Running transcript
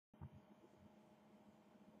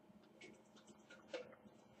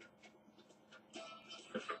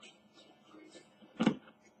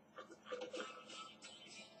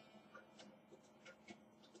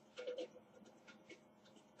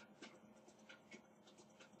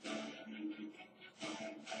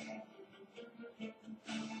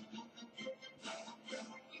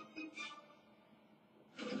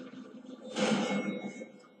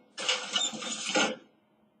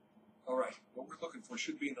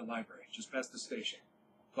should be in the library, just past the station.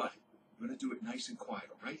 But we're gonna do it nice and quiet,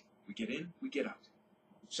 all right? We get in, we get out.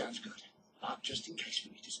 Sounds good. Just in case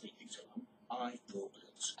we need to speak things along, I've brought a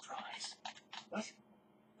little surprise. What?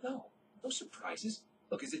 No. No surprises.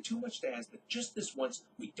 Look, is it too much to ask that just this once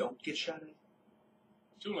we don't get shot at?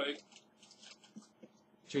 Too late.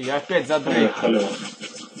 Че, я опять за Дрейка.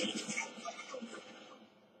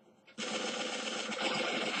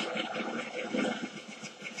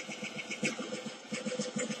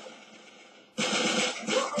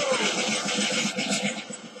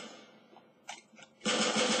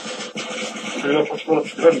 Когда пошла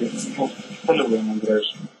отправить, с полевым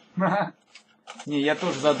играешь. Не, я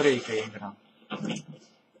тоже за Дрейка играл.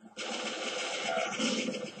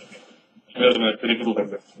 Наверное, перегру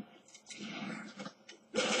тогда.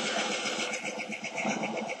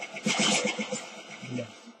 Бля.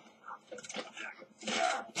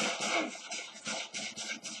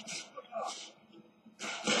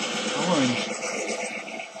 Ой.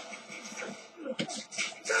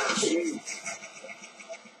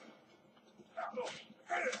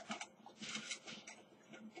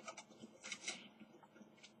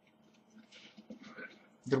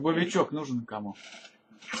 Дробовичок нужен кому?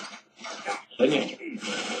 Да нет.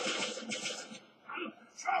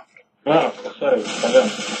 Красавец, Толян.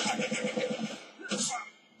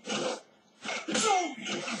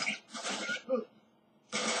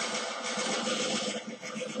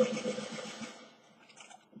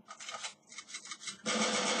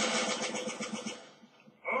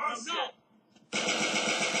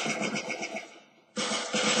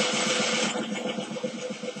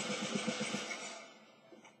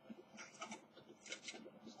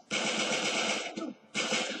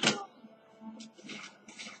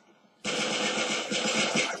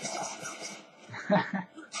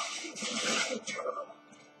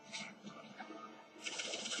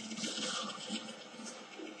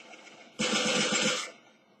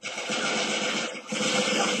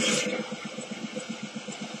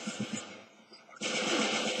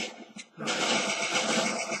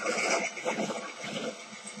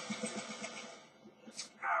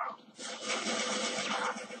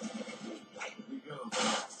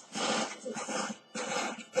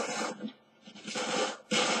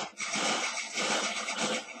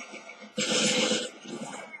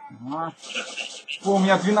 О, у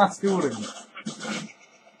меня 12 уровень.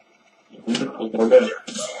 Поздравляю.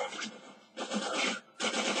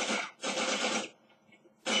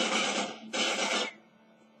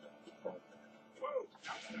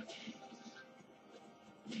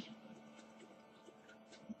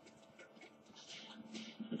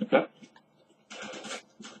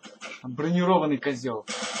 Бронированный козел.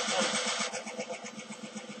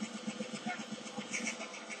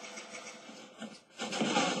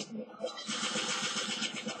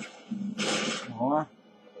 О.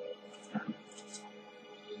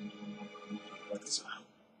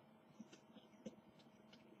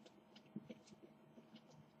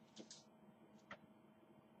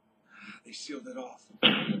 They sealed it off.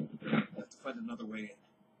 We'll have to find another way in.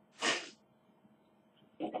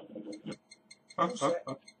 What?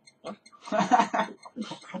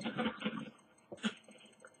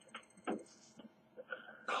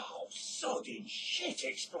 Oh, sodding shit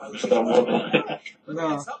explosion.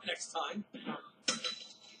 Да. It's up next time.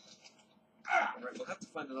 Alright, we'll have to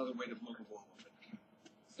find another way to blow the wall open.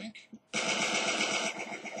 Think?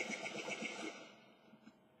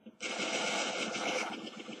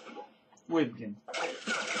 Ой, блин.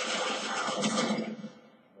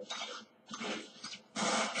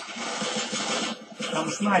 Там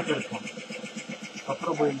снайперка.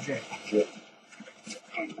 Попробуем взять.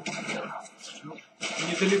 Ну,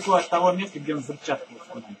 недалеко от того места, где он взрывчатку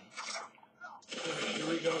установил.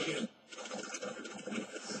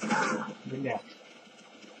 Бля.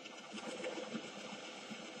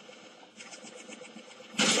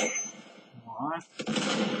 О,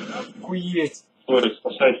 охуеть. Сори,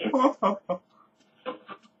 спасайте.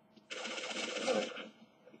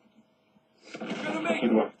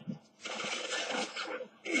 Спасибо.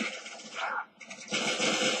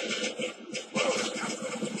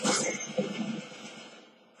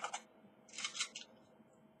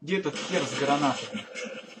 Где этот хер с гранатами?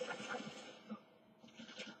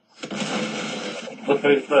 Вот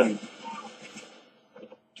перед нами.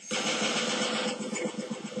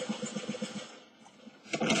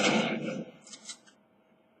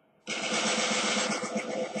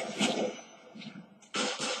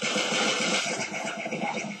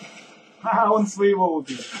 А, он своего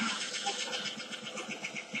убил.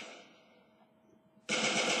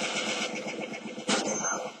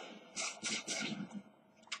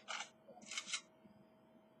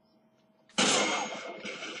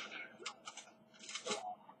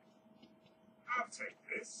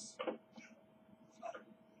 this.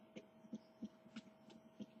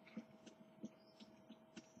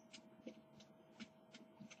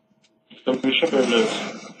 Чтобы еще появляется.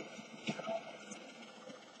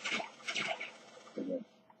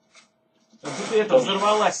 Как будто это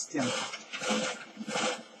взорвалась стенка.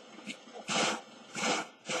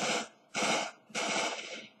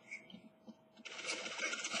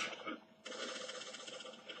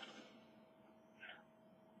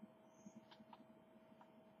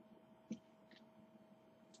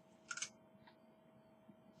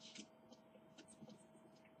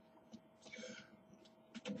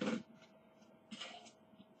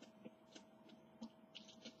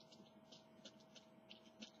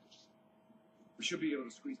 We should be able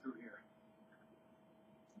to squeeze through here.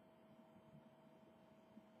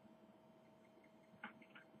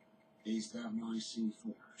 Is that my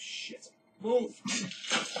C4? Shit. Move!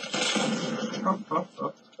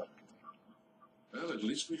 Well, at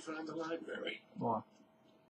least we found the library. О,